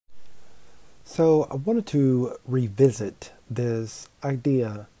So I wanted to revisit this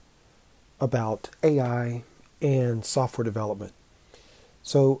idea about AI and software development.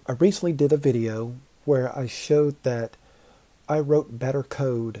 So I recently did a video where I showed that I wrote better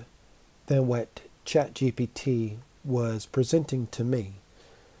code than what ChatGPT was presenting to me.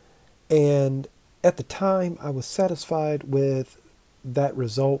 And at the time, I was satisfied with that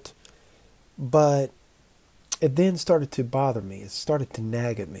result, but it then started to bother me. It started to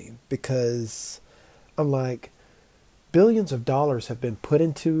nag at me because I'm like, billions of dollars have been put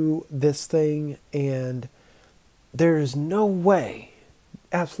into this thing, and there is no way,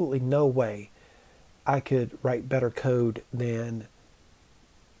 absolutely no way, I could write better code than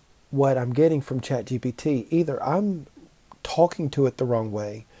what I'm getting from ChatGPT. Either I'm talking to it the wrong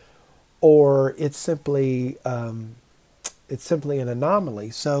way, or it's simply an anomaly.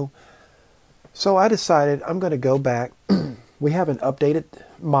 So I decided I'm going to go back. We have an updated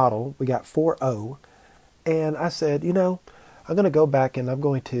model. We got 4o. And I said, I'm going to go back and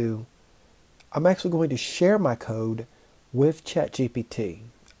I'm actually going to share my code with ChatGPT.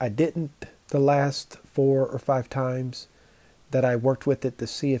 I didn't the last 4 or 5 times that I worked with it to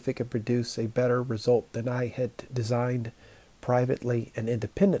see if it could produce a better result than I had designed privately and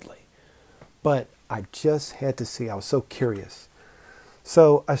independently. But I just had to see. I was so curious.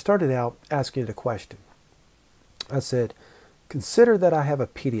 So I started out asking it a question. I said, consider that I have a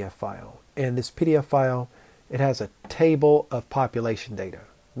PDF file, and this PDF file, it has a table of population data,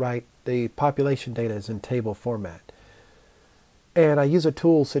 right? The population data is in table format. And I use a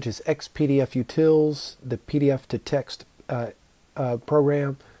tool such as XPDF Utils, the PDF to text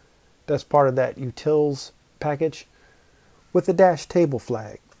program that's part of that utils package, with the dash table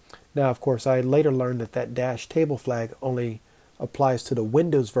flag. Now, of course, I later learned that dash table flag only applies to the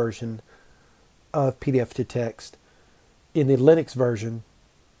Windows version of PDF to text. In the Linux version,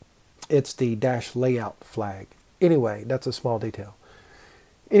 it's the dash layout flag. Anyway, that's a small detail.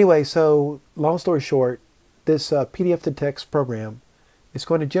 Anyway, so long story short, this PDF to text program is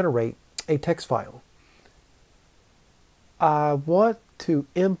going to generate a text file. I want to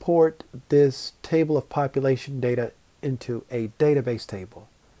import this table of population data into a database table,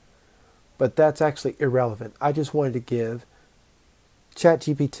 but that's actually irrelevant. I just wanted to give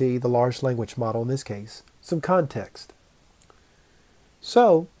ChatGPT, the large language model in this case, some context.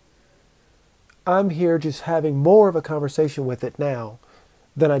 So I'm here just having more of a conversation with it now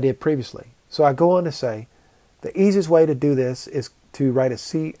than I did previously. So I go on to say, the easiest way to do this is to write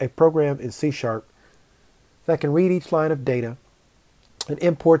a program in C# that can read each line of data and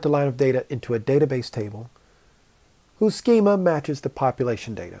import the line of data into a database table whose schema matches the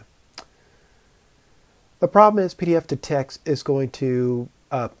population data. The problem is PDF to text is going to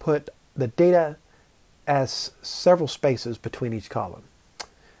put the data as several spaces between each column.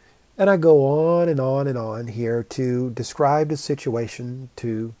 And I go on and on and on here to describe the situation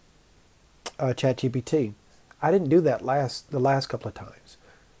to ChatGPT. I didn't do that the last couple of times.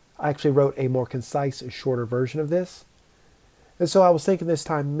 I actually wrote a more concise and shorter version of this. And so I was thinking this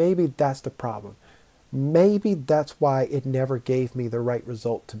time, maybe that's the problem. Maybe that's why it never gave me the right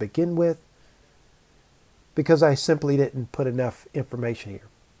result to begin with, because I simply didn't put enough information here.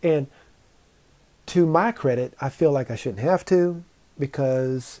 And to my credit, I feel like I shouldn't have to,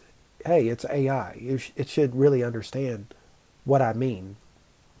 because, hey, it's AI. It should really understand what I mean.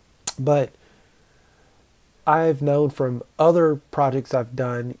 But I've known from other projects I've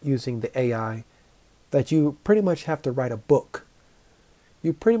done using the AI that you pretty much have to write a book.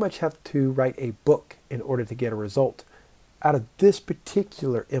 You pretty much have to write a book in order to get a result out of this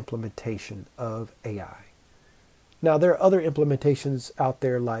particular implementation of AI. Now, there are other implementations out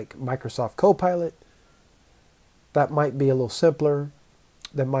there like Microsoft Copilot that might be a little simpler,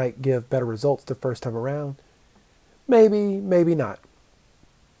 that might give better results the first time around. Maybe, maybe not.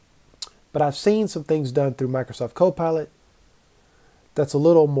 But I've seen some things done through Microsoft Copilot that's a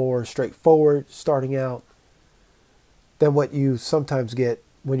little more straightforward starting out than what you sometimes get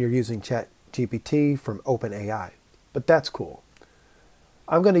when you're using ChatGPT from OpenAI. But that's cool.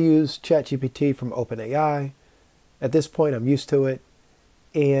 I'm going to use ChatGPT from OpenAI. At this point, I'm used to it,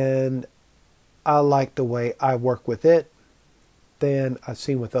 and I like the way I work with it than I've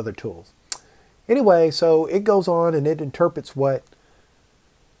seen with other tools. Anyway, so it goes on and it interprets what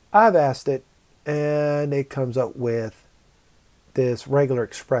I've asked it, and it comes up with this regular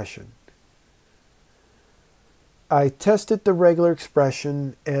expression. I tested the regular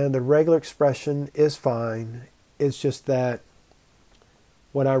expression, and the regular expression is fine. It's just that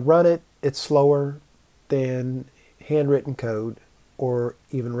when I run it, it's slower than handwritten code or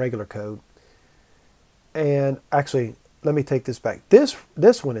even regular code. And actually, let me take this back. This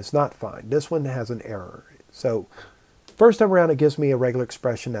one is not fine. This one has an error. So first time around, it gives me a regular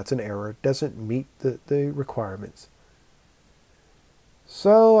expression that's an error. It doesn't meet the requirements.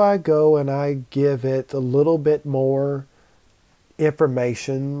 So I go and I give it a little bit more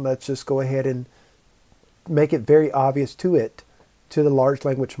information. Let's just go ahead and make it very obvious to the large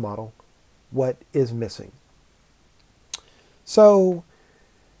language model, what is missing. So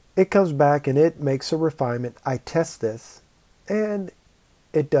it comes back and it makes a refinement. I test this and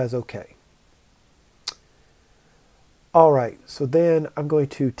it does okay. All right, so then I'm going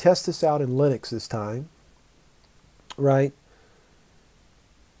to test this out in Linux this time, right?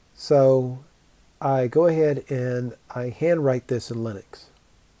 So I go ahead and I handwrite this in Linux.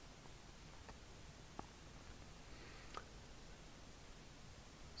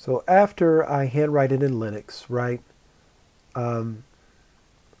 So after I handwrite it in Linux, right,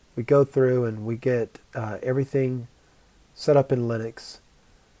 we go through and we get everything set up in Linux.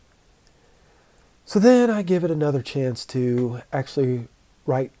 So then I give it another chance to actually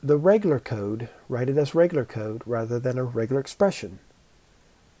write the regular code, write it as regular code rather than a regular expression.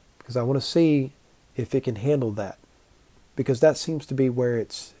 Because I want to see if it can handle that. Because that seems to be where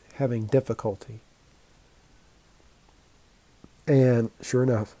it's having difficulty. And sure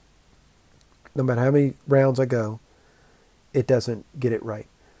enough, no matter how many rounds I go, it doesn't get it right.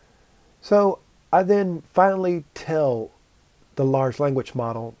 So I then finally tell the large language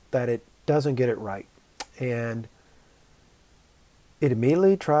model that it doesn't get it right. And it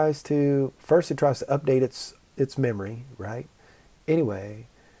immediately tries to, first it tries to update its memory, right? Anyway,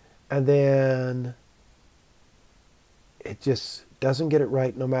 and then it just doesn't get it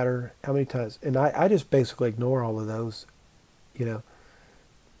right no matter how many times. And I just basically ignore all of those,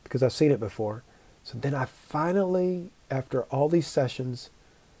 because I've seen it before. So then I finally, after all these sessions,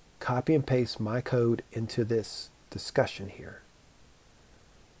 copy and paste my code into this discussion here.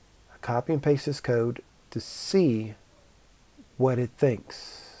 I copy and paste this code to see what it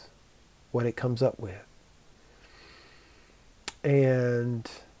thinks, what it comes up with. And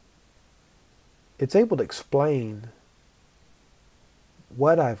it's able to explain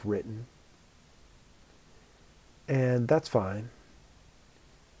what I've written, and that's fine.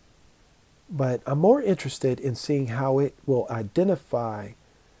 But I'm more interested in seeing how it will identify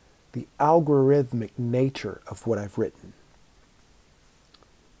the algorithmic nature of what I've written.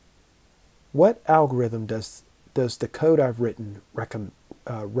 What algorithm does the code I've written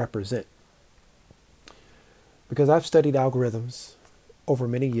represent? Because I've studied algorithms over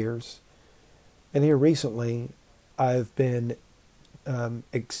many years, and here recently I've been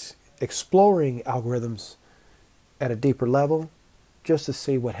exploring algorithms at a deeper level just to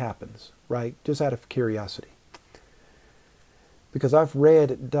see what happens, right? Just out of curiosity. Because I've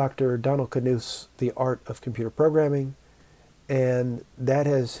read Dr. Donald Knuth's The Art of Computer Programming, and that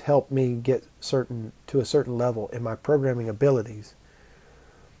has helped me get to a certain level in my programming abilities.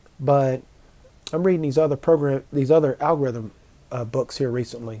 But I'm reading these other algorithm books here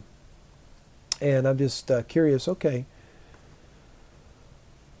recently, and I'm just curious. Okay,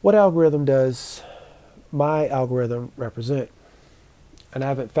 what algorithm does my algorithm represent? And I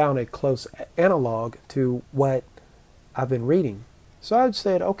haven't found a close analog to what I've been reading. So I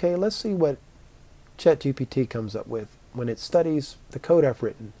said, okay, let's see what ChatGPT comes up with when it studies the code I've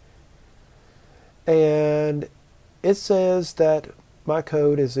written. And it says that my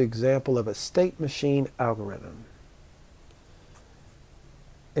code is an example of a state machine algorithm.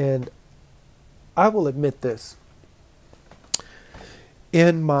 And I will admit this.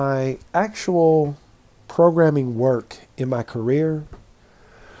 In my actual programming work in my career,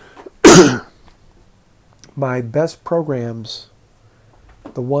 my best programs,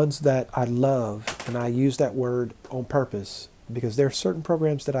 the ones that I love, and I use that word on purpose because there are certain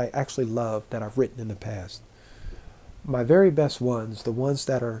programs that I actually love that I've written in the past. My very best ones, the ones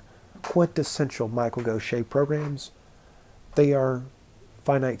that are quintessential Michael Gaucher programs, they are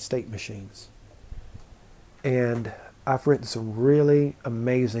finite state machines. And I've written some really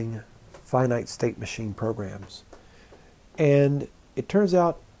amazing finite state machine programs. And it turns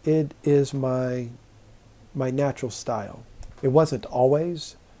out it is my natural style. It wasn't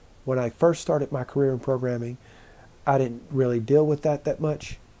always. When I first started my career in programming, I didn't really deal with that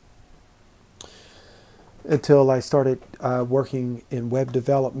much until I started working in web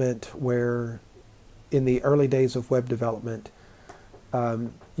development, where in the early days of web development,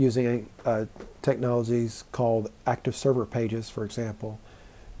 using technologies called active server pages, for example,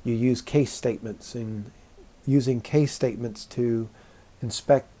 you use case statements, and using case statements to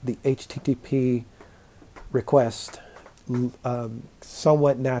inspect the HTTP request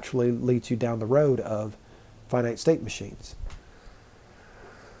somewhat naturally leads you down the road of finite state machines.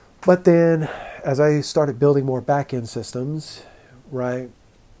 But then as I started building more back-end systems, right,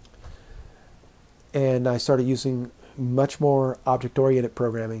 and I started using much more object-oriented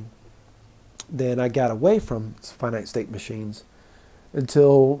programming, then I got away from finite state machines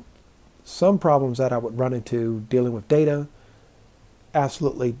until some problems that I would run into dealing with data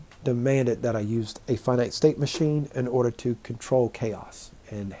absolutely demanded that I used a finite state machine in order to control chaos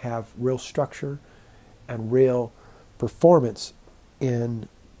and have real structure and real performance in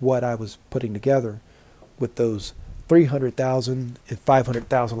what I was putting together with those 300,000 and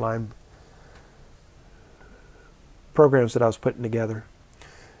 500,000 line programs that I was putting together.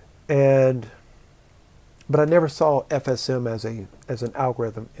 But I never saw FSM as an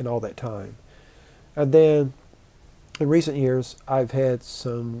algorithm in all that time. And then in recent years, I had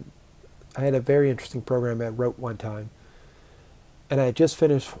a very interesting program I wrote one time, and I had just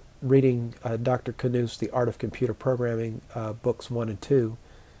finished reading Dr. Knuth's The Art of Computer Programming, books 1 and 2,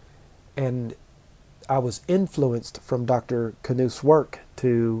 and I was influenced from Dr. Knuth's work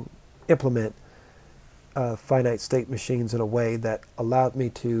to implement finite state machines in a way that allowed me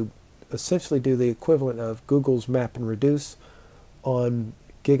to essentially do the equivalent of Google's map and reduce on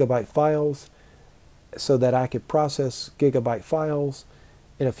gigabyte files, so that I could process gigabyte files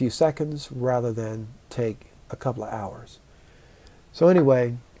in a few seconds rather than take a couple of hours. So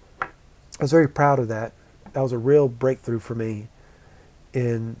anyway, I was very proud of that. That was a real breakthrough for me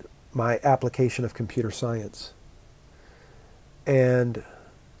in my application of computer science. And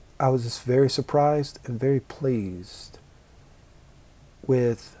I was just very surprised and very pleased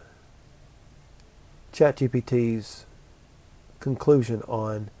with ChatGPT's conclusion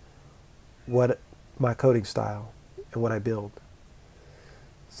on what my coding style and what I build.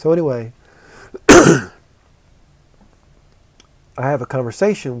 So anyway, I have a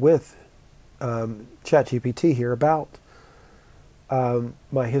conversation with ChatGPT here about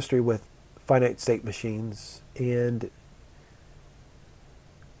my history with finite state machines, and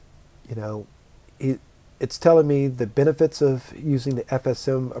you know, it's telling me the benefits of using the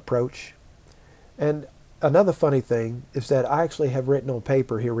FSM approach. And another funny thing is that I actually have written on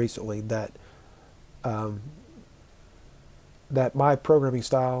paper here recently that that my programming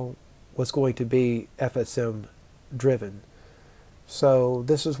style was going to be FSM driven. So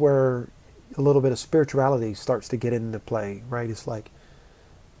this is where a little bit of spirituality starts to get into play, right? It's like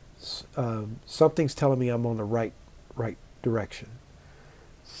something's telling me I'm on the right direction.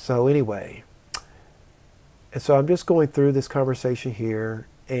 So anyway, and so I'm just going through this conversation here,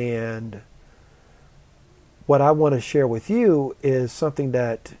 and what I want to share with you is something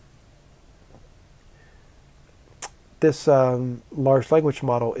that this large language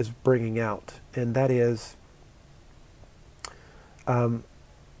model is bringing out, and that is, I'm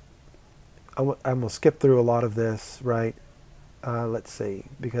going to skip through a lot of this, right? Let's see,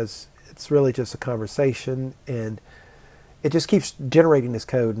 because it's really just a conversation, and it just keeps generating this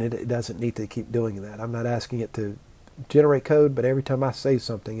code, and it doesn't need to keep doing that. I'm not asking it to generate code, but every time I say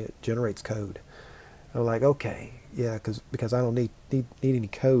something, it generates code. I'm like, okay, yeah, because I don't need any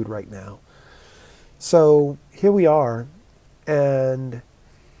code right now. So here we are, and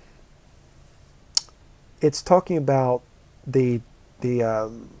it's talking about because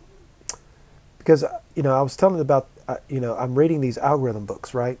I was telling about I'm reading these algorithm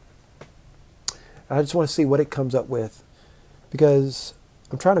books, right? I just want to see what it comes up with, because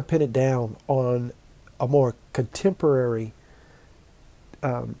I'm trying to pin it down on a more contemporary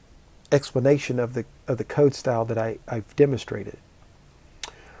explanation of the code style that I've demonstrated.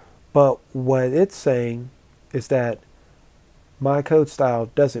 But what it's saying is that my code style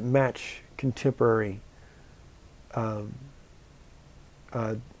doesn't match contemporary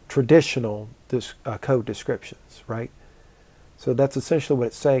traditional code descriptions, right? So that's essentially what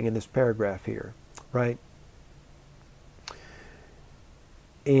it's saying in this paragraph here, right?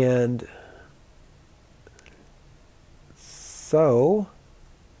 And so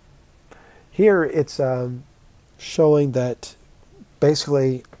here it's showing that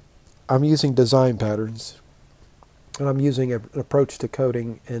basically I'm using design patterns, and I'm using an approach to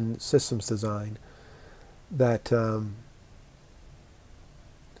coding and systems design that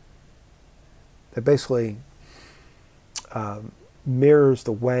that basically mirrors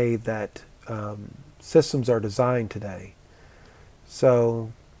the way that systems are designed today.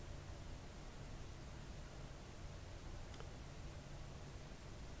 So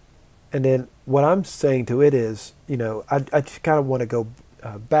and then what I'm saying to it is, I just kind of want to go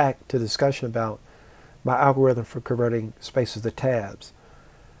back to the discussion about my algorithm for converting spaces to tabs.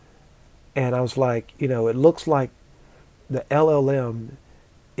 And I was like, it looks like the LLM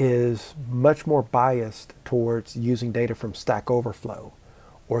is much more biased towards using data from Stack Overflow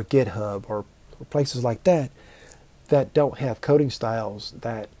or GitHub or places like that that don't have coding styles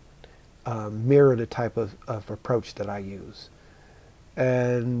that mirror the type of approach that I use.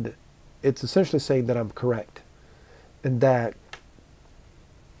 And it's essentially saying that I'm correct and that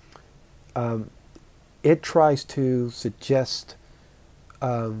it tries to suggest,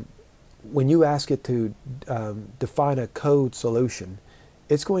 when you ask it to define a code solution,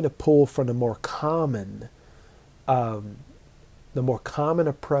 it's going to pull from the more common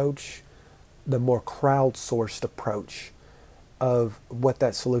approach, the more crowdsourced approach of what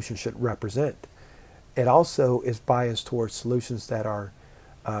that solution should represent. It also is biased towards solutions that are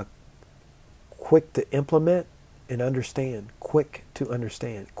quick to implement and understand, quick to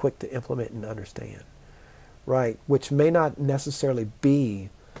implement and understand, right? Which may not necessarily be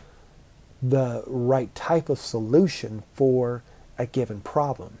the right type of solution for a given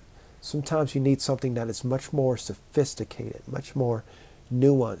problem. Sometimes you need something that is much more sophisticated, much more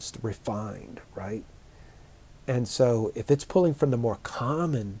nuanced, refined, right? And so if it's pulling from the more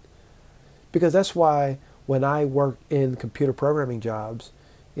common, because that's why when I work in computer programming jobs,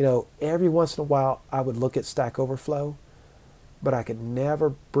 every once in a while I would look at Stack Overflow, but I could never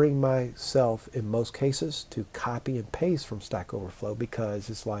bring myself, in most cases, to copy and paste from Stack Overflow because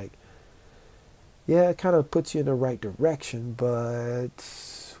it's like, yeah, it kind of puts you in the right direction, but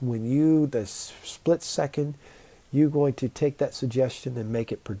when the split second, you're going to take that suggestion and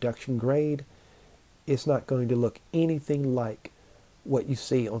make it production grade, it's not going to look anything like what you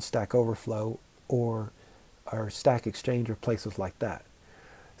see on Stack Overflow or Stack Exchange or places like that.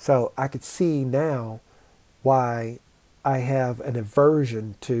 So I could see now why I have an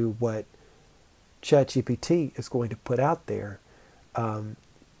aversion to what ChatGPT is going to put out there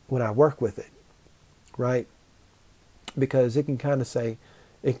when I work with it, right? Because it can kind of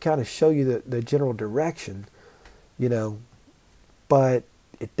show you the general direction, but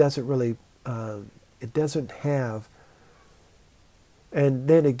it doesn't really, it doesn't have, and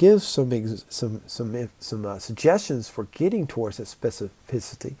then it gives some suggestions for getting towards that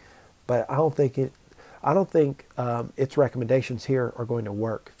specificity, but I don't think its recommendations here are going to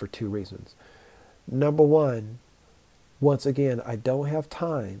work for two reasons. Number one, once again, I don't have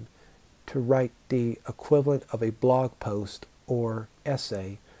time to write the equivalent of a blog post or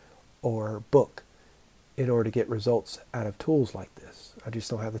essay or book in order to get results out of tools like this. I just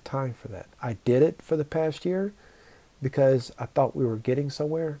don't have the time for that. I did it for the past year because I thought we were getting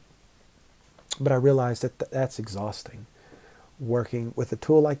somewhere, but I realized that that's exhausting. Working with a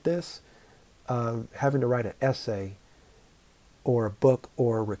tool like this, having to write an essay or a book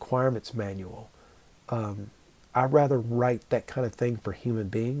or a requirements manual, I'd rather write that kind of thing for human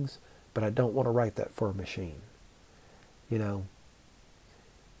beings, but I don't want to write that for a machine.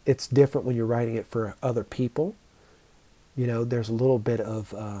 It's different when you're writing it for other people. There's a little bit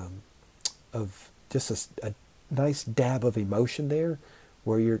of just a nice dab of emotion there,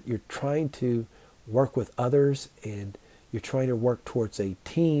 where you're trying to work with others and you're trying to work towards a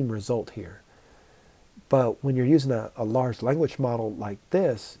team result here. But when you're using a large language model like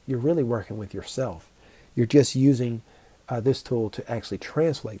this, you're really working with yourself. You're just using this tool to actually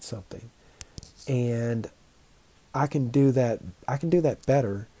translate something, and I can do that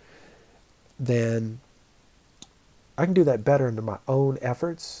better into my own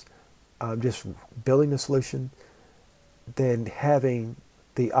efforts, just building the solution, than having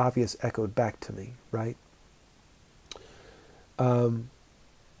the obvious echoed back to me, right?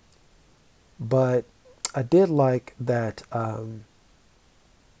 But I did like that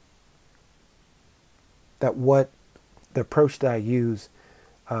that what the approach that I use,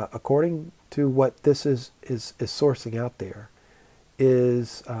 according to what this is sourcing out there,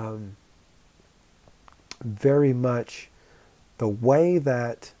 is very much the way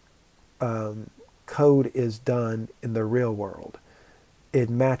that code is done in the real world. It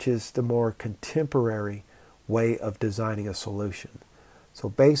matches the more contemporary way of designing a solution. So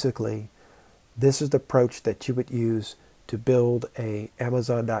basically, this is the approach that you would use to build a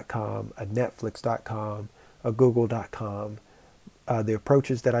Amazon.com, a Netflix.com, a Google.com. The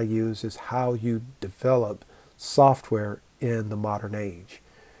approaches that I use is how you develop software in the modern age.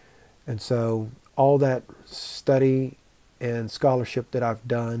 And so all that study and scholarship that I've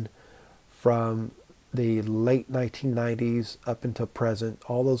done from the late 1990s up until present,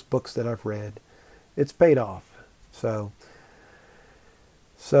 all those books that I've read, it's paid off. So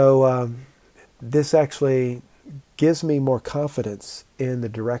this actually gives me more confidence in the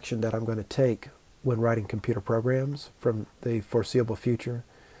direction that I'm going to take when writing computer programs from the foreseeable future.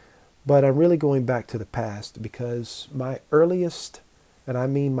 But I'm really going back to the past, because my earliest And I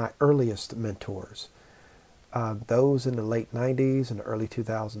mean my earliest mentors. Those in the late 90s and early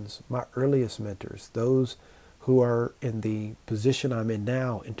 2000s, my earliest mentors, those who are in the position I'm in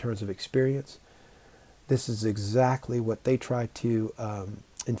now in terms of experience, this is exactly what they try to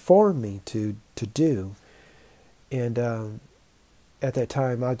inform me to do. And at that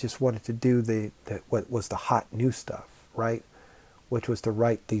time, I just wanted to do what was the hot new stuff, right? Which was to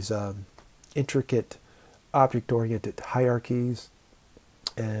write these intricate object-oriented hierarchies,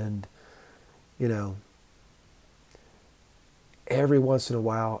 and every once in a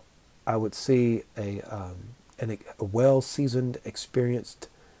while, I would see a well-seasoned, experienced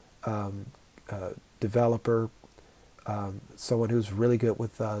developer, someone who's really good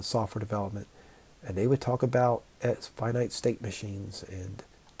with software development, and they would talk about finite state machines and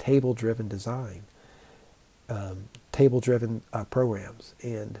table-driven design, table-driven programs.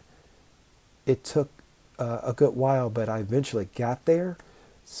 And it took a good while, but I eventually got there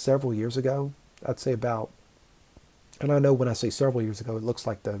several years ago. I'd say about, and I know when I say several years ago, it looks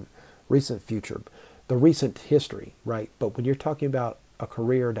like the recent future, the recent history, right? But when you're talking about a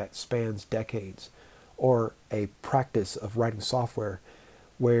career that spans decades, or a practice of writing software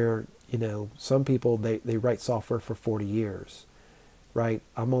where, some people, they write software for 40 years, right?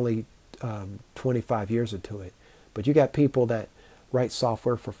 I'm only 25 years into it. But you got people that write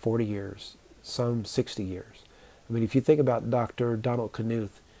software for 40 years, some 60 years. I mean, if you think about Dr. Donald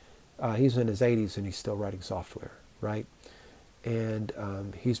Knuth, he's in his 80s and he's still writing software, right? And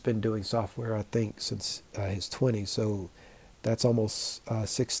he's been doing software, I think, since his 20s. So that's almost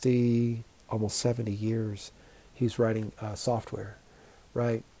 60, almost 70 years he's writing software,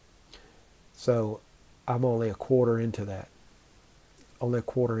 right? So I'm only a quarter into that.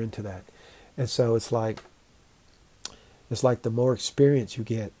 And so it's like the more experience you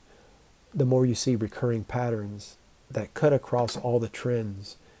get, the more you see recurring patterns that cut across all the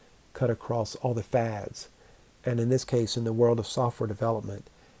trends, cut across all the fads. And in this case, in the world of software development,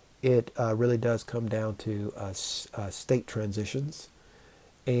 it really does come down to state transitions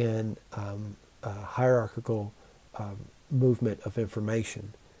and hierarchical movement of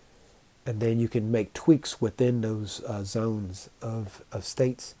information. And then you can make tweaks within those zones of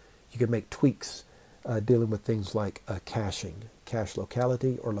states. You can make tweaks dealing with things like caching, cache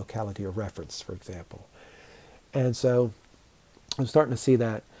locality, or locality of reference, for example. And so I'm starting to see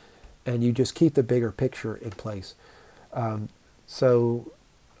that, and you just keep the bigger picture in place. So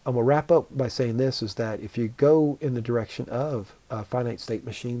I'm going to wrap up by saying this, is that if you go in the direction of finite state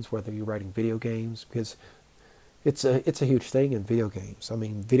machines, whether you're writing video games, because it's a huge thing in video games. I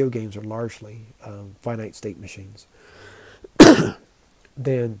mean, video games are largely finite state machines.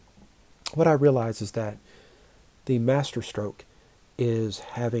 Then what I realize is that the master stroke is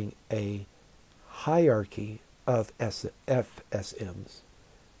having a hierarchy of FSMs.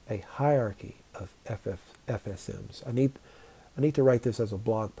 A hierarchy of FSMs. I need to write this as a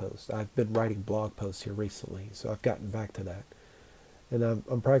blog post. I've been writing blog posts here recently, so I've gotten back to that. And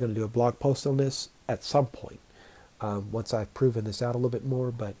I'm probably going to do a blog post on this at some point, once I've proven this out a little bit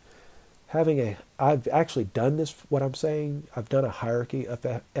more. But I've actually done this, what I'm saying, I've done a hierarchy of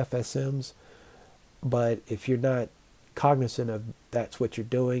FSMs, but if you're not cognizant of that's what you're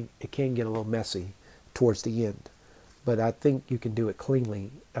doing, it can get a little messy towards the end. But I think you can do it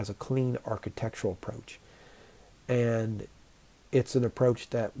cleanly as a clean architectural approach. And it's an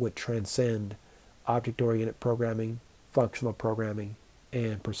approach that would transcend object-oriented programming, functional programming,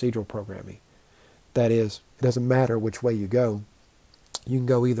 and procedural programming. That is, it doesn't matter which way you go. You can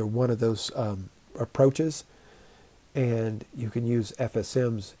go either one of those approaches, and you can use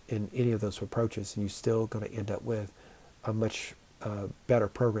FSMs in any of those approaches, and you're still going to end up with a much better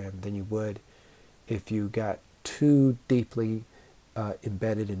program than you would if you got too deeply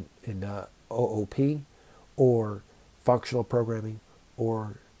embedded in OOP or functional programming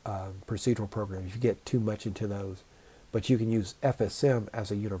or procedural programming. If you get too much into those. But you can use FSM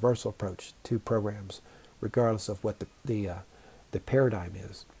as a universal approach to programs, regardless of what the paradigm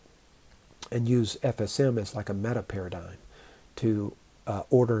is, and use FSM as like a meta paradigm to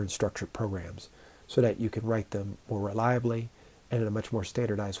order and structure programs so that you can write them more reliably and in a much more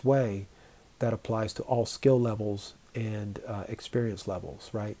standardized way that applies to all skill levels and experience levels,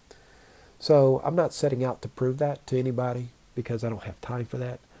 right? So I'm not setting out to prove that to anybody because I don't have time for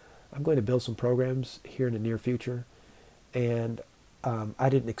that. I'm going to build some programs here in the near future, and I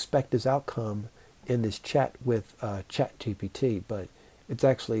didn't expect this outcome in this chat with ChatGPT, but it's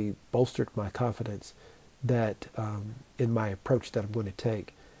actually bolstered my confidence that in my approach that I'm going to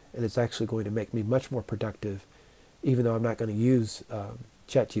take, and it's actually going to make me much more productive, even though I'm not going to use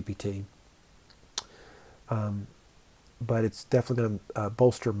ChatGPT. but it's definitely going to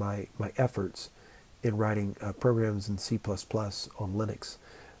bolster my efforts in writing programs in C++ on Linux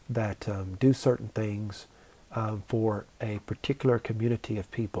that do certain things for a particular community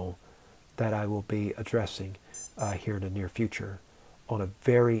of people that I will be addressing here in the near future on a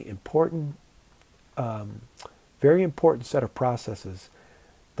very important set of processes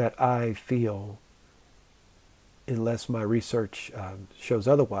that I feel, unless my research shows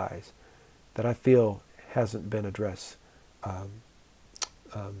otherwise, that I feel hasn't been addressed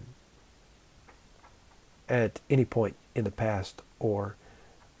at any point in the past or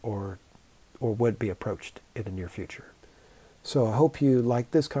would be approached in the near future. So I hope you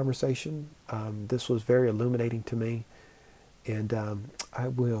liked this conversation. This was very illuminating to me, and I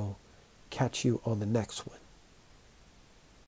will catch you on the next one.